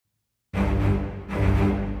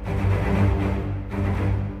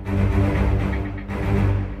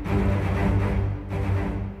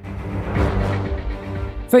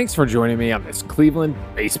Thanks for joining me on this Cleveland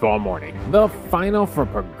baseball morning. The final for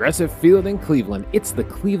Progressive Field in Cleveland. It's the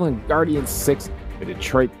Cleveland Guardians 6, the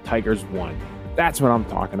Detroit Tigers 1. That's what I'm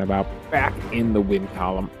talking about, back in the win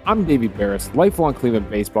column. I'm Davey Barris, lifelong Cleveland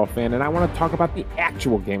baseball fan, and I want to talk about the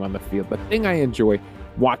actual game on the field, the thing I enjoy,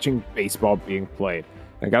 watching baseball being played.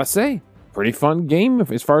 And I gotta say, pretty fun game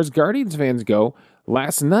as far as Guardians fans go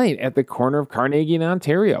last night at the corner of Carnegie in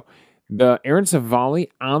Ontario. The Aaron Civale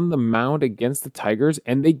on the mound against the Tigers,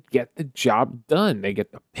 and they get the job done. They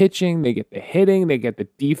get the pitching, they get the hitting, they get the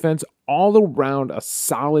defense, all around a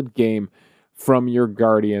solid game from your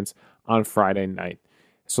Guardians on Friday night.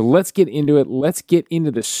 So let's get into it. Let's get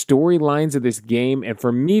into the storylines of this game. And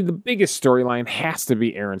for me, the biggest storyline has to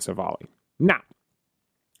be Aaron Civale. Now,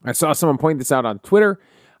 I saw someone point this out on Twitter.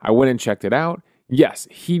 I went and checked it out. Yes,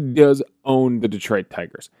 he does own the Detroit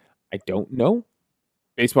Tigers. I don't know.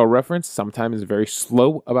 Baseball Reference sometimes is very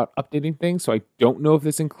slow about updating things, so I don't know if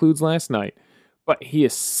this includes last night. But he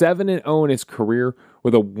is 7-0 in his career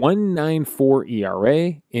with a 1.94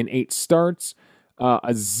 ERA in 8 starts, a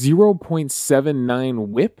 0.79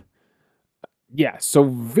 whip. Yeah, so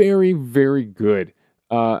very, very good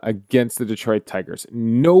against the Detroit Tigers.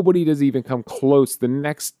 Nobody does even come close. The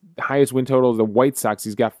next highest win total is the White Sox.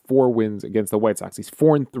 He's got 4 wins against the White Sox. He's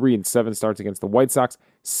 4-3 in 7 starts against the White Sox,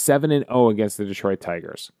 7-0 against the Detroit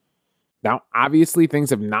Tigers. Now, obviously, things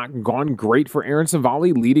have not gone great for Aaron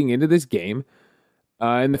Civale leading into this game.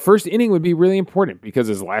 And the first inning would be really important because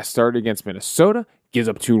his last start against Minnesota gives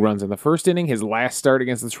up 2 runs in the first inning. His last start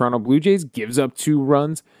against the Toronto Blue Jays gives up 2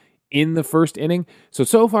 runs in the first inning.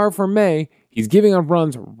 So far for May, he's giving up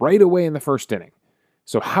runs right away in the first inning.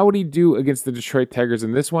 So how would he do against the Detroit Tigers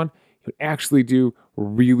in this one? He would actually do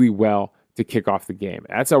really well to kick off the game.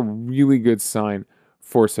 That's a really good sign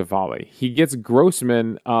for Civale. He gets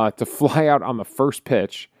Grossman to fly out on the first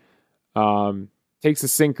pitch, takes a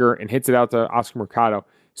sinker and hits it out to Oscar Mercado.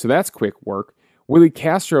 So that's quick work. Willie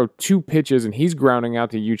Castro, 2 pitches, and he's grounding out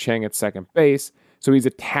to Yu Chang at second base. So he's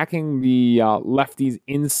attacking the lefties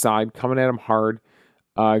inside, coming at him hard.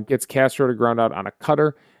 Gets Castro to ground out on a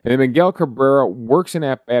cutter. And then Miguel Cabrera works an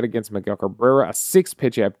at-bat against Miguel Cabrera, a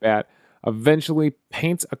 6-pitch at-bat, eventually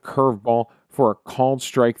paints a curveball for a called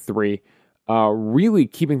strike 3, really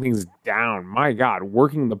keeping things down. My God,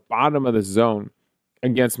 working the bottom of the zone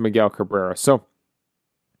against Miguel Cabrera. So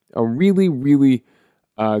a really, really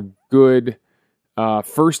good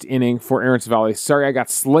first inning for Aaron Civale. Sorry, I got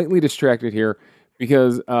slightly distracted here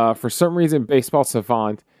because for some reason, Baseball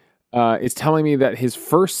Savant is telling me that his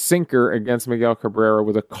first sinker against Miguel Cabrera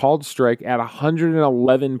was a called strike at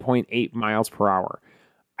 111.8 miles per hour.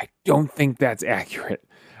 I don't think that's accurate.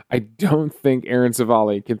 I don't think Aaron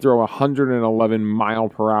Civale can throw a 111 mile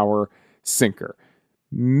per hour sinker.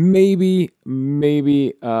 Maybe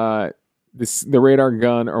the radar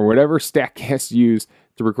gun or whatever StatCast used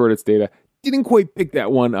to record its data didn't quite pick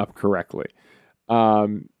that one up correctly.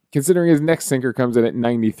 Considering his next sinker comes in at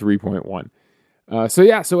 93.1.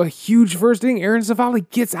 So a huge first inning. Aaron Civale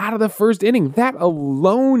gets out of the first inning. That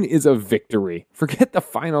alone is a victory. Forget the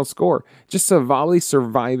final score. Just Civale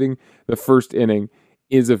surviving the first inning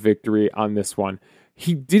is a victory on this one.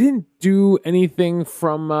 He didn't do anything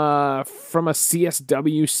from a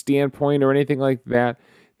CSW standpoint or anything like that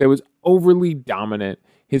was overly dominant.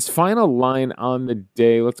 His final line on the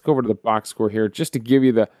day, let's go over to the box score here, just to give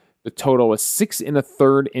you the total, was 6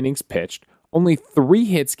 1/3 innings pitched, only 3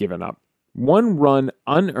 hits given up, 1 run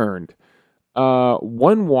unearned,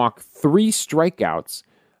 1 walk, 3 strikeouts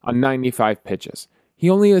on 95 pitches. He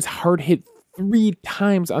only was hard hit 3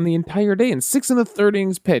 times on the entire day. In 6 1/3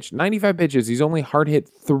 innings pitched, 95 pitches, he's only hard hit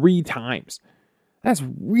 3 times. That's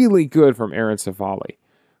really good from Aaron Civale.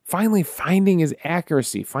 Finally finding his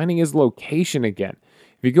accuracy, finding his location again.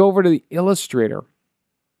 If you go over to the Illustrator,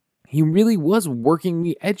 he really was working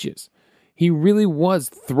the edges. He really was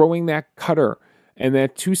throwing that cutter and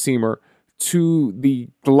that 2-seamer to the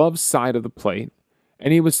glove side of the plate.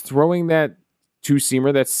 And he was throwing that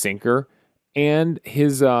 2-seamer, that sinker, and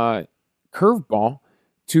his curveball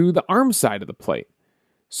to the arm side of the plate.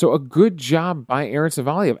 So a good job by Aaron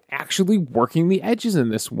Civale of actually working the edges in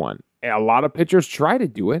this one. A lot of pitchers try to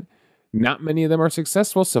do it. Not many of them are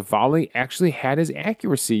successful. Civale actually had his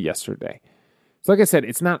accuracy yesterday. So like I said,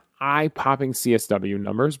 it's not eye-popping CSW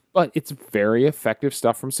numbers, but it's very effective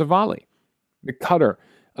stuff from Civale. The cutter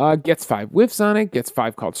gets 5 whiffs on it, gets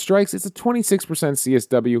 5 called strikes. It's a 26%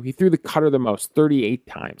 CSW. He threw the cutter the most, 38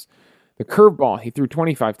 times. The curveball, he threw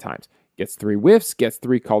 25 times. Gets 3 whiffs, gets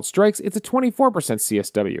 3 called strikes. It's a 24%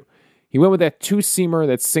 CSW. He went with that 2-seamer,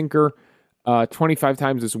 that sinker, 25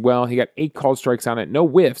 times as well. He got 8 called strikes on it. No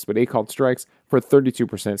whiffs, but 8 called strikes for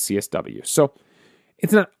 32% CSW. So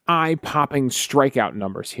It's not eye-popping strikeout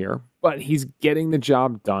numbers here, but he's getting the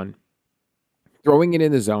job done, throwing it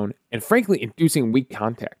in the zone, and frankly, inducing weak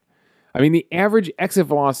contact. I mean, the average exit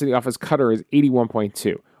velocity off his cutter is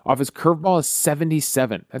 81.2. Off his curveball is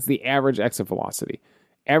 77. That's the average exit velocity.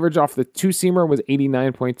 Average off the two-seamer was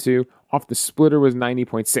 89.2. Off the splitter was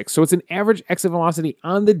 90.6. So it's an average exit velocity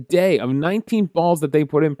on the day of 19 balls that they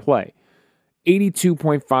put in play.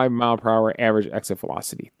 82.5 mile per hour average exit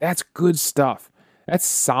velocity. That's good stuff. That's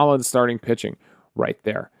solid starting pitching right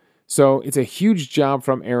there. So it's a huge job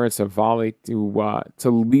from Aaron Civale to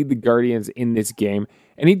lead the Guardians in this game.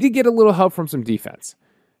 And he did get a little help from some defense.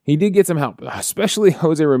 He did get some help, especially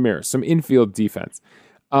Jose Ramirez, some infield defense.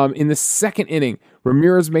 In the second inning,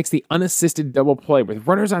 Ramirez makes the unassisted double play with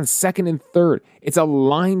runners on second and third. It's a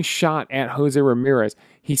line shot at Jose Ramirez.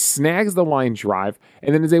 He snags the line drive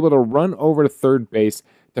and then is able to run over to third base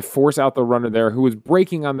to force out the runner there who was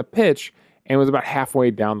breaking on the pitch and was about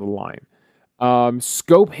halfway down the line.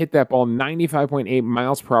 Scope hit that ball 95.8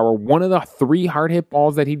 miles per hour, one of the 3 hard hit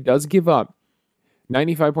balls that he does give up.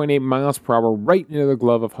 95.8 miles per hour right into the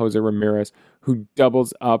glove of Jose Ramirez, who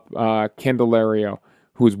doubles up Candelario,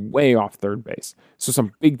 who is way off third base. So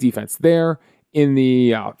some big defense there. In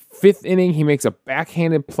the 5th inning, he makes a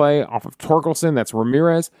backhanded play off of Torkelson. That's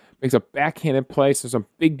Ramirez. Makes a backhanded play. So some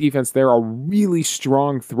big defense there. A really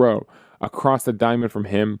strong throw across the diamond from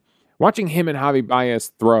him. Watching him and Javi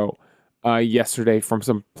Baez throw yesterday from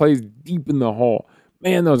some plays deep in the hole.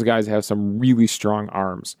 Man, those guys have some really strong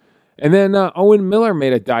arms. And then Owen Miller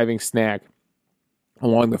made a diving snag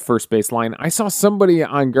along the first base line. I saw somebody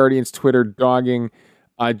on Guardians Twitter dogging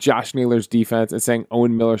Josh Naylor's defense and saying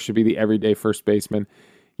Owen Miller should be the everyday first baseman.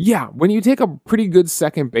 Yeah, when you take a pretty good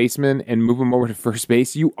second baseman and move him over to first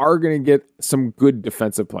base, you are going to get some good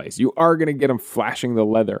defensive plays. You are going to get him flashing the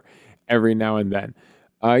leather every now and then.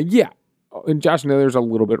 And Josh Naylor's a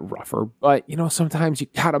little bit rougher, but sometimes you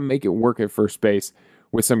got to make it work at first base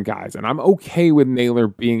with some guys. And I'm okay with Naylor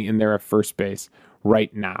being in there at first base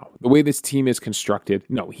right now. The way this team is constructed,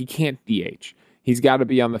 no, he can't DH. He's got to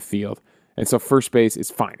be on the field. And so first base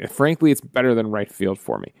is fine. And frankly, it's better than right field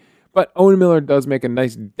for me. But Owen Miller does make a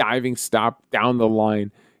nice diving stop down the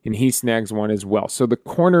line, and he snags one as well. So the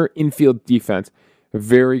corner infield defense,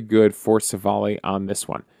 very good for Civale on this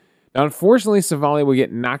one. Now, unfortunately, Civale will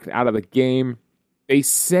get knocked out of the game. They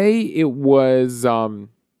say it was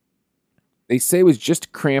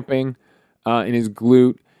just cramping in his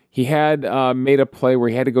glute. He had made a play where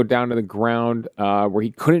he had to go down to the ground, where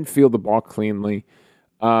he couldn't field the ball cleanly,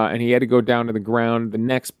 and he had to go down to the ground. The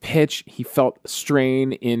next pitch, he felt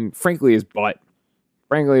strain in, frankly, his butt.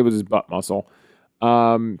 Frankly, it was his butt muscle.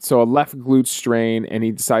 So a left glute strain, and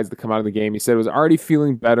he decides to come out of the game. He said it was already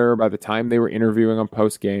feeling better by the time they were interviewing him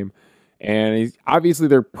post-game. And obviously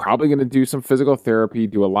they're probably going to do some physical therapy,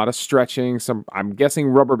 do a lot of stretching, I'm guessing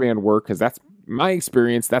rubber band work, because that's my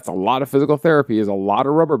experience. That's a lot of physical therapy, is a lot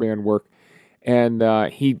of rubber band work. And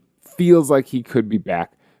he feels like he could be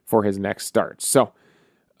back for his next start. So,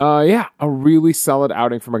 a really solid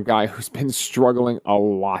outing from a guy who's been struggling a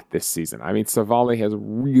lot this season. I mean, Civale has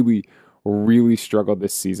really, really struggled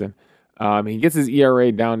this season. He gets his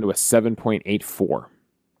ERA down to a 7.84.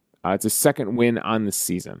 It's his second win on the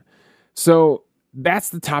season. So that's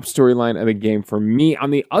the top storyline of the game for me.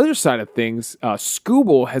 On the other side of things,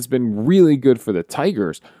 Skubal has been really good for the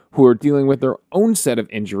Tigers, who are dealing with their own set of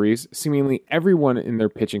injuries. Seemingly everyone in their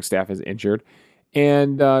pitching staff is injured.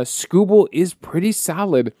 And Skubal is pretty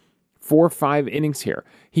solid for 5 innings here.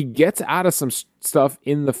 He gets out of some stuff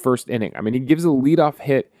in the first inning. I mean, he gives a leadoff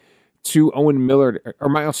hit to Owen Miller or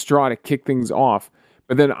Miles Straw to kick things off.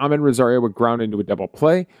 But then Ahmed Rosario would ground into a double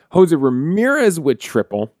play. Jose Ramirez would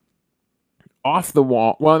triple off the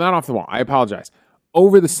wall. Well, not off the wall. I apologize.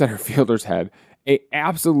 Over the center fielder's head. A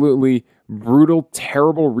absolutely brutal,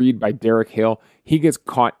 terrible read by Derek Hill. He gets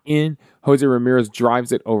caught in. Jose Ramirez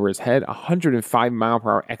drives it over his head. 105 mile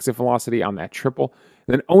per hour exit velocity on that triple.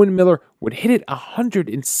 And then Owen Miller would hit it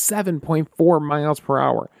 107.4 miles per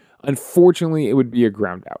hour. Unfortunately, it would be a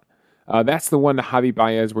ground out. That's the one to Javi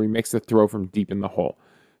Baez where he makes the throw from deep in the hole.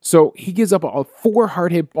 So he gives up 4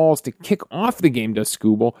 hard hit balls to kick off the game, does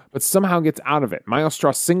Skubal, but somehow gets out of it. Miles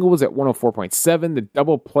Straw's single was at 104.7. The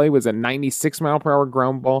double play was a 96 mile per hour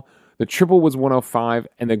ground ball. The triple was 105,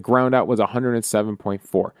 and the ground out was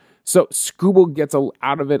 107.4. So Skubal gets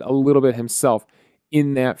out of it a little bit himself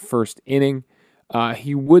in that first inning.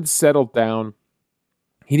 He would settle down.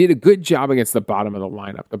 He did a good job against the bottom of the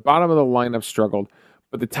lineup. The bottom of the lineup struggled,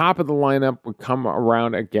 but the top of the lineup would come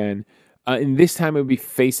around again. And this time it would be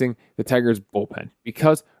facing the Tigers bullpen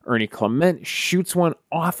because Ernie Clement shoots one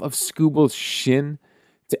off of Skubal's shin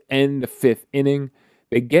to end the 5th inning.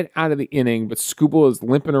 They get out of the inning, but Skubal is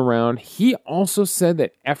limping around. He also said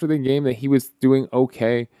that after the game that he was doing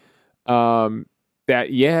okay. That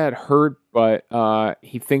it hurt, but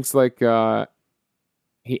he thinks like I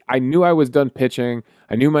knew I was done pitching.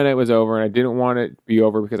 I knew my night was over, and I didn't want it to be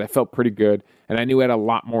over because I felt pretty good, and I knew I had a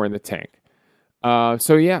lot more in the tank.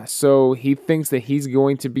 So he thinks that he's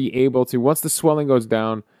going to be able to, once the swelling goes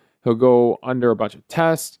down, he'll go under a bunch of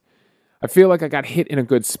tests. I feel like I got hit in a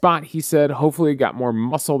good spot, he said. Hopefully it got more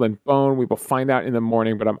muscle than bone. We will find out in the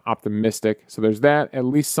morning, but I'm optimistic. So there's that. At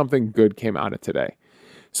least something good came out of today.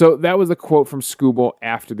 So that was the quote from Skubal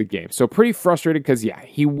after the game. So pretty frustrated because,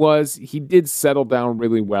 he did settle down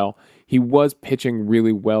really well. He was pitching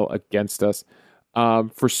really well against us.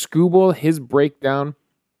 For Skubal, his breakdown,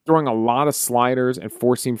 throwing a lot of sliders and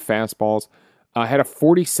four-seam fastballs, had a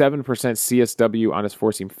 47% CSW on his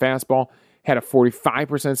four-seam fastball, had a 45%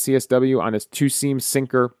 CSW on his two-seam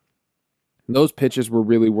sinker. Those pitches were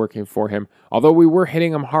really working for him, although we were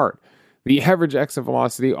hitting him hard. The average exit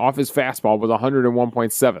velocity off his fastball was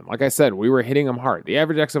 101.7. Like I said, we were hitting him hard. The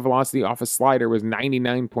average exit velocity off his slider was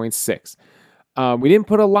 99.6. We didn't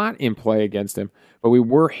put a lot in play against him, but we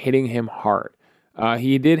were hitting him hard.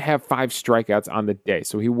 He did have 5 strikeouts on the day,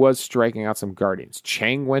 so he was striking out some Guardians.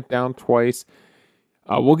 Chang went down twice.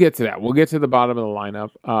 We'll get to that. We'll get to the bottom of the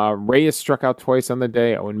lineup. Reyes struck out twice on the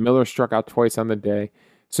day. Owen Miller struck out twice on the day.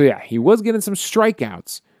 So, he was getting some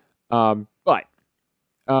strikeouts, but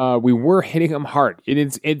we were hitting him hard.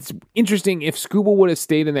 It's interesting, if Skubal would have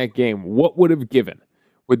stayed in that game, what would have given?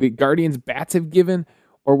 Would the Guardians' bats have given,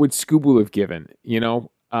 or would Skubal have given?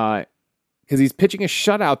 Because he's pitching a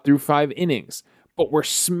shutout through 5 innings, but we're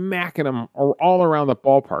smacking him all around the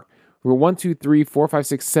ballpark. We were 1, 2, 3, 4, 5,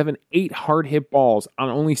 6, 7, 8 hard hit balls on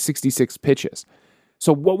only 66 pitches.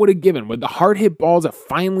 So what would have given? Would the hard hit balls have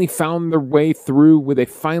finally found their way through? Would they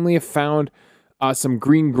finally have found some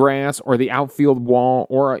green grass or the outfield wall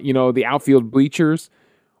or, the outfield bleachers?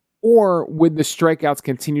 Or would the strikeouts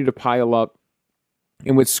continue to pile up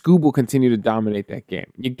and would Skubal continue to dominate that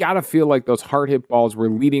game? You got to feel like those hard hit balls were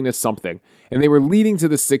leading to something, and they were leading to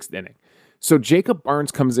the 6th inning. So Jacob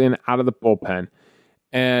Barnes comes in out of the bullpen,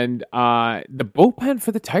 and the bullpen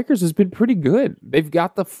for the Tigers has been pretty good. They've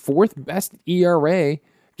got the 4th best ERA.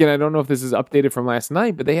 Again, I don't know if this is updated from last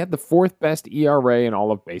night, but they had the 4th best ERA in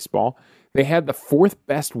all of baseball. They had the 4th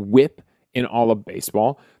best whip in all of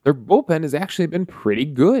baseball. Their bullpen has actually been pretty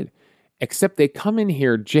good, except they come in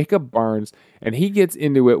here, Jacob Barnes, and he gets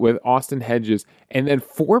into it with Austin Hedges, and then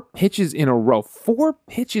 4 pitches in a row,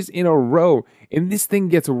 and this thing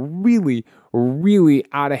gets really, really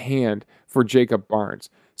out of hand for Jacob Barnes.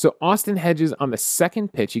 So Austin Hedges on the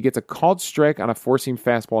 2nd pitch, he gets a called strike on a four-seam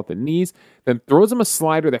fastball at the knees, then throws him a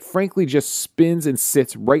slider that frankly just spins and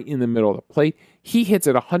sits right in the middle of the plate. He hits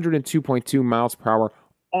at 102.2 miles per hour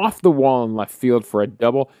off the wall in left field for a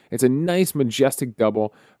double. It's a nice, majestic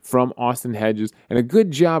double from Austin Hedges, and a good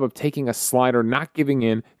job of taking a slider, not giving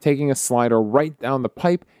in, taking a slider right down the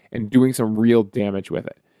pipe and doing some real damage with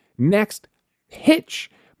it. Next pitch,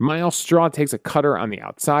 Miles Straw takes a cutter on the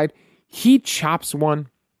outside. He chops one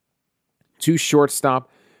to shortstop.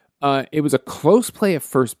 It was a close play at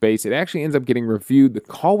first base. It actually ends up getting reviewed. The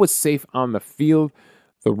call was safe on the field.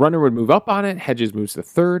 The runner would move up on it. Hedges moves to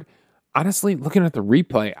third. Honestly, looking at the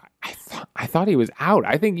replay, I thought he was out.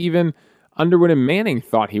 I think even Underwood and Manning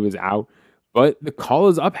thought he was out, but the call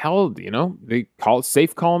is upheld. The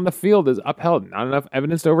safe call on the field is upheld. Not enough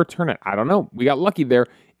evidence to overturn it. I don't know. We got lucky there.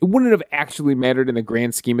 It wouldn't have actually mattered in the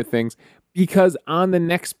grand scheme of things, because on the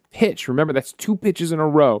next pitch, remember that's 2 pitches in a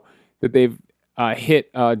row that they've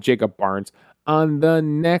hit Jacob Barnes. On the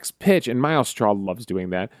next pitch, and Miles Straw loves doing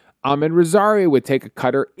that, Ahmed Rosario would take a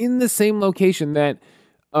cutter in the same location that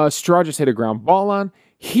Straw just hit a ground ball on.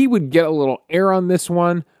 He would get a little air on this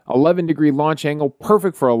one, 11-degree launch angle,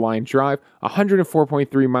 perfect for a line drive,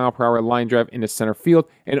 104.3 mile per hour line drive into center field,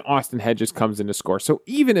 and Austin Hedges comes in to score. So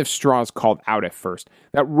even if Straw is called out at first,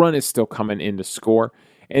 that run is still coming in to score.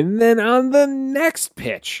 And then on the next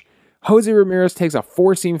pitch, Jose Ramirez takes a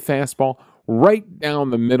four-seam fastball right down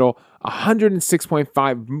the middle,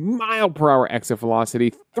 106.5 mile per hour exit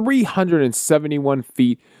velocity, 371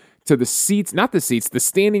 feet to the seats, the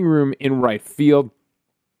standing room in right field.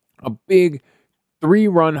 A big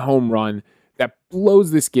 3-run home run that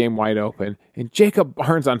blows this game wide open. And Jacob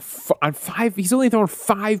Barnes on 5, he's only thrown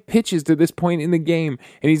 5 pitches to this point in the game,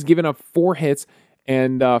 and he's given up 4 hits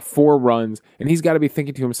and 4 runs. And he's got to be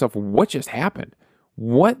thinking to himself, what just happened?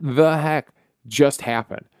 What the heck just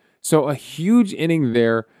happened? So a huge inning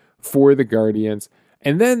there for the Guardians.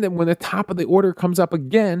 And then when the top of the order comes up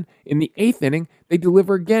again in the 8th inning, they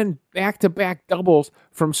deliver again back-to-back doubles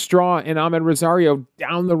from Straw and Ahmed Rosario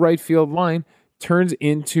down the right field line, turns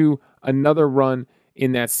into another run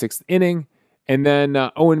in that 6th inning. And then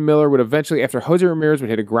Owen Miller would eventually, after Jose Ramirez would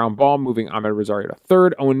hit a ground ball, moving Ahmed Rosario to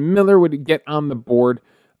third, Owen Miller would get on the board,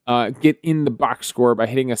 get in the box score by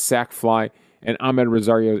hitting a sac fly, and Ahmed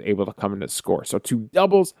Rosario is able to come in to score. So 2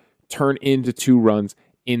 doubles turn into 2 runs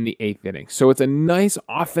in the 8th inning. So it's a nice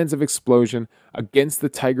offensive explosion against the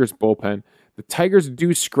Tigers bullpen. The Tigers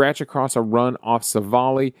do scratch across a run off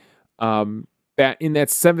Savali. That in that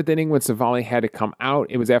 7th inning when Savali had to come out,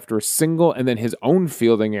 it was after a single and then his own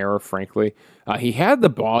fielding error, frankly. He had the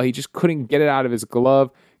ball, he just couldn't get it out of his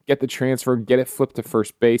glove, get the transfer, get it flipped to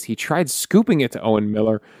first base. He tried scooping it to Owen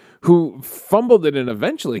Miller, who fumbled it and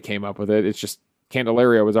eventually came up with it. It's just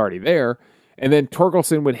Candelario was already there. And then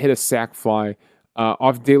Torkelson would hit a sac fly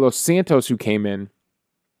off De Los Santos, who came in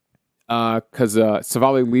because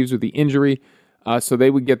Savali leaves with the injury. So they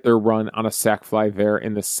would get their run on a sac fly there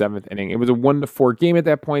in the 7th inning. It was a 1-4 game at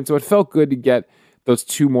that point, so it felt good to get those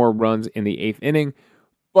 2 more runs in the 8th inning.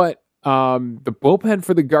 But the bullpen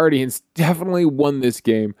for the Guardians definitely won this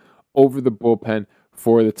game over the bullpen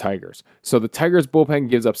for the Tigers. So the Tigers bullpen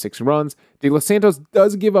gives up 6 runs. De Los Santos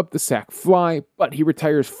does give up the sac fly, but he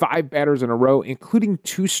retires 5 batters in a row, including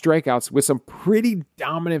 2 strikeouts with some pretty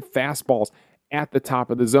dominant fastballs at the top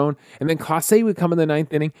of the zone. And then Clase would come in the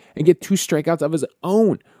 9th inning and get 2 strikeouts of his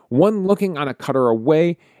own. One looking on a cutter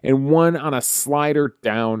away and one on a slider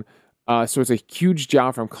down. So it's a huge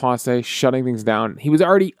job from Clase shutting things down. He was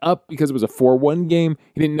already up because it was a 4-1 game.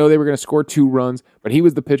 He didn't know they were going to score 2 runs, but he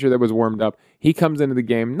was the pitcher that was warmed up. He comes into the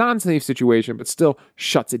game, non-safe situation, but still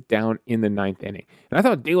shuts it down in the 9th inning. And I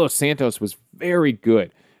thought De Los Santos was very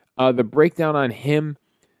good. The breakdown on him,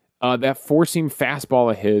 that 4-seam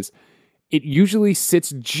fastball of his, it usually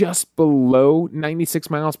sits just below 96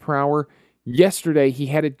 miles per hour. Yesterday, he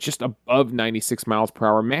had it just above 96 miles per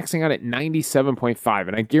hour, maxing out at 97.5,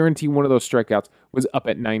 and I guarantee one of those strikeouts was up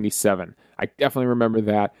at 97. I definitely remember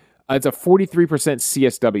that. It's a 43%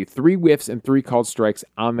 CSW, 3 whiffs and 3 called strikes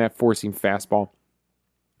on that 4-seam fastball.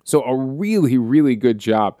 So a really, really good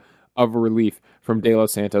job of relief from De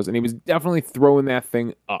Los Santos, and he was definitely throwing that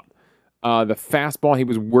thing up. The fastball, he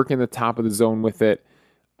was working the top of the zone with it,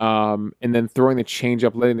 and then throwing the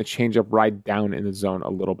changeup, letting the changeup ride down in the zone a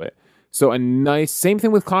little bit. So a nice, same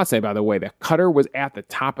thing with Clase, by the way. The cutter was at the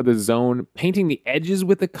top of the zone, painting the edges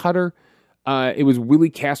with the cutter. It was Willie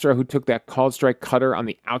Castro who took that called strike cutter on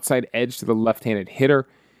the outside edge to the left-handed hitter,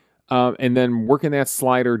 and then working that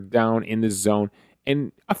slider down in the zone.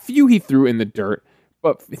 And a few he threw in the dirt,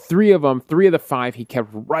 but 3 of the 5 he kept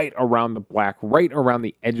right around the black, right around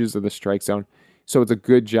the edges of the strike zone. So it's a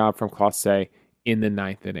good job from Clase in the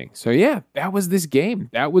 9th inning. So yeah, that was this game.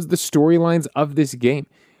 That was the storylines of this game.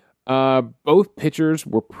 Both pitchers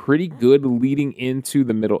were pretty good leading into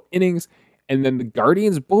the middle innings, and then the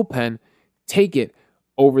Guardians bullpen take it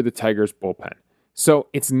over the Tigers bullpen. So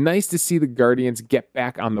it's nice to see the Guardians get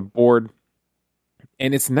back on the board,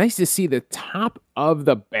 and it's nice to see the top of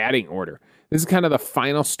the batting order. This is kind of the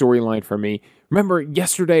final storyline for me. Remember,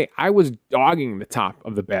 yesterday I was dogging the top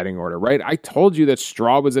of the batting order, right? I told you that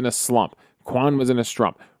Straw was in a slump. Kwan was in a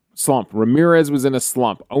slump. Ramirez was in a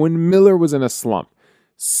slump. Owen Miller was in a slump.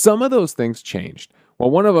 Some of those things changed.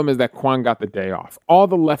 Well, one of them is that Kwan got the day off. All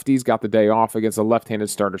the lefties got the day off against a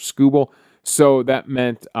left-handed starter, Skubal. So that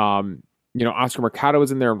meant, Oscar Mercado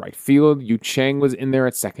was in there in right field. Yu Chang was in there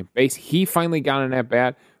at second base. He finally got an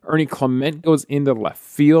at-bat. Ernie Clement goes into left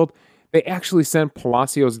field. They actually sent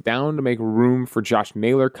Palacios down to make room for Josh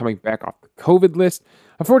Naylor coming back off the COVID list.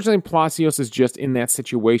 Unfortunately, Palacios is just in that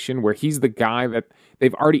situation where he's the guy that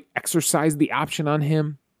they've already exercised the option on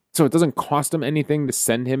him. So it doesn't cost him anything to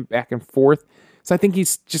send him back and forth. So I think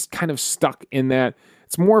he's just kind of stuck in that.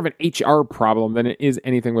 It's more of an HR problem than it is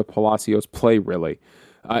anything with Palacios' play, really.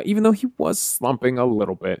 Even though he was slumping a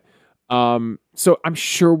little bit. So I'm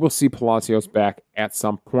sure we'll see Palacios back at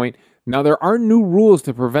some point. Now, there are new rules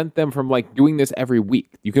to prevent them from doing this every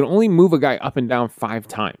week. You can only move a guy up and down 5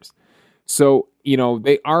 times. So,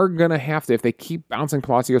 they are going to have to, if they keep bouncing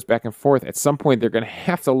Palacios back and forth, at some point they're going to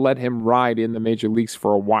have to let him ride in the major leagues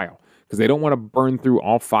for a while because they don't want to burn through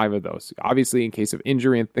all 5 of those. Obviously, in case of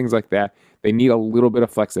injury and things like that, they need a little bit of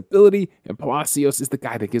flexibility, and Palacios is the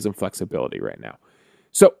guy that gives them flexibility right now.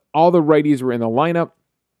 So all the righties were in the lineup,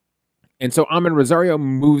 and so Ahmed Rosario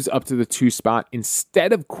moves up to the 2 spot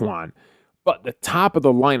instead of Kwan. But the top of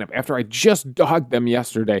the lineup, after I just dogged them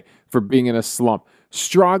yesterday for being in a slump,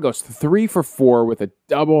 Straw goes 3 for 4 with a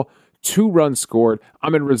double, 2 runs scored.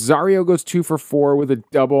 Ahmed Rosario goes 2 for 4 with a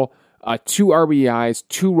double. 2 RBIs,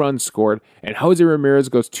 2 runs scored, and Jose Ramirez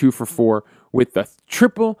goes 2 for 4 with the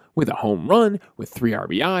triple, with a home run, with 3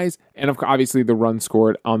 RBIs, and obviously the run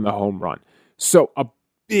scored on the home run. So a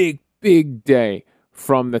big, big day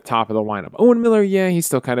from the top of the lineup. Owen Miller, he's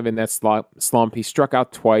still kind of in that slump. He struck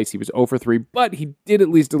out twice. He was 0 for 3, but he did at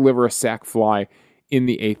least deliver a sac fly in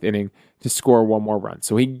the 8th inning to score 1 more run.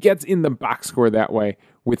 So he gets in the box score that way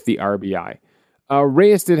with the RBI.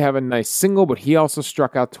 Reyes did have a nice single, but he also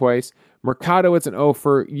struck out twice. Mercado, it's an 0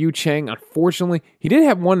 for Yu Chang. Unfortunately, he did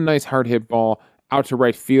have one nice hard hit ball out to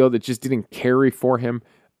right field. It just didn't carry for him.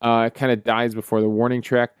 It kind of dies before the warning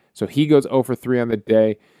track. So he goes 0 for 3 on the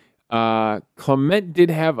day. Clement did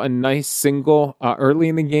have a nice single early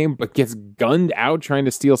in the game, but gets gunned out trying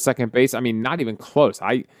to steal second base. I mean, not even close.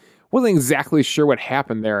 I wasn't exactly sure what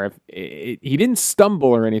happened there. He didn't stumble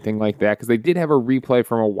or anything like that, because they did have a replay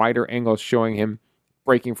from a wider angle showing him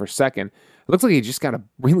breaking for second. It looks like he just got a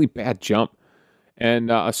really bad jump. And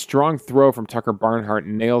a strong throw from Tucker Barnhart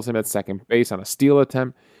nails him at second base on a steal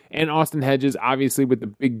attempt. And Austin Hedges, obviously, with the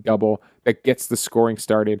big double that gets the scoring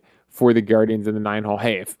started for the Guardians in the 9-hole.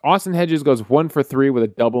 Hey, if Austin Hedges goes 1 for 3 with a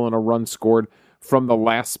double and a run scored from the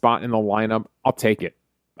last spot in the lineup, I'll take it.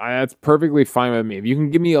 That's perfectly fine with me. If you can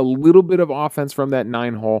give me a little bit of offense from that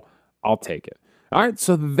 9-hole, I'll take it. All right,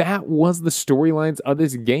 so that was the storylines of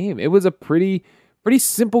this game. It was a pretty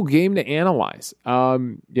simple game to analyze.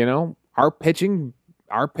 Our pitching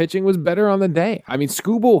was better on the day. I mean,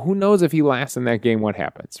 Skubal, who knows if he lasts in that game, what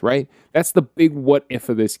happens, right? That's the big what if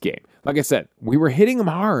of this game. Like I said, we were hitting him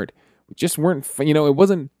hard. We just weren't, it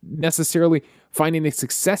wasn't necessarily finding the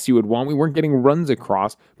success you would want. We weren't getting runs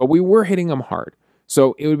across, but we were hitting him hard.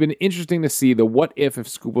 So it would have been interesting to see the what if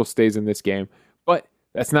Skubal stays in this game. But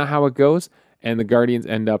that's not how it goes, and the Guardians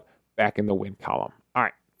end up back in the win column. All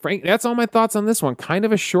right, Frank, that's all my thoughts on this one. Kind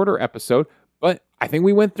of a shorter episode, but I think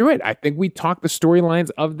we went through it. I think we talked the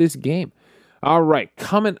storylines of this game. All right,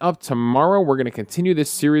 coming up tomorrow, we're going to continue this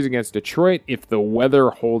series against Detroit. If the weather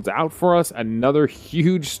holds out for us, another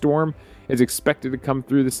huge storm is expected to come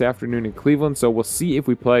through this afternoon in Cleveland, so we'll see if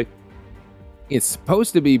we play. It's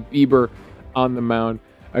supposed to be Bieber on the mound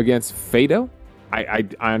against Fado. I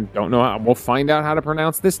don't know. We'll find out how to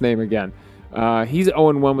pronounce this name again. He's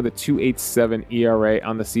 0-1 with a 2.87 ERA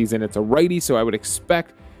on the season. It's a righty, so I would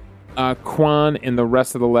expect Kwan and the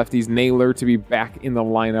rest of the lefties, Naylor, to be back in the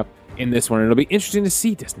lineup in this one. It'll be interesting to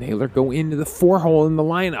see, does Naylor go into the 4-hole in the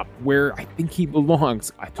lineup where I think he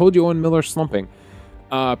belongs? I told you Owen Miller slumping.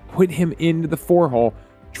 Put him into the 4-hole,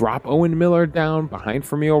 drop Owen Miller down behind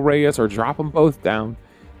Franmil Reyes, or drop them both down.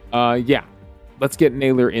 Let's get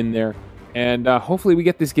Naylor in there, and hopefully we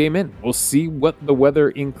get this game in. We'll see what the weather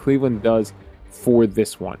in Cleveland does for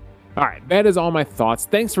this one. All right, that is all my thoughts.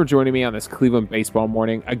 Thanks for joining me on this Cleveland baseball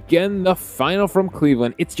morning. Again, the final from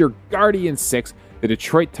Cleveland. It's your Guardians 6, the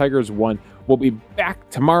Detroit Tigers 1. We'll be back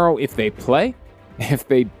tomorrow if they play. If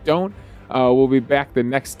they don't, we'll be back the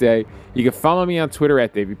next day. You can follow me on Twitter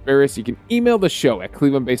at Davey Barris. You can email the show at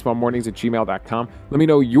clevelandbaseballmornings@gmail.com. Let me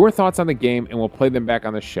know your thoughts on the game, and we'll play them back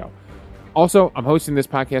on the show. Also, I'm hosting this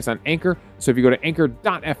podcast on Anchor, so if you go to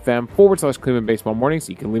anchor.fm/Cleveland Baseball Mornings,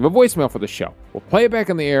 you can leave a voicemail for the show. We'll play it back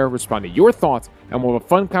on the air, respond to your thoughts, and we'll have a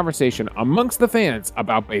fun conversation amongst the fans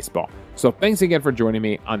about baseball. So thanks again for joining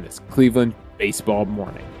me on this Cleveland Baseball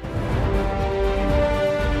Morning.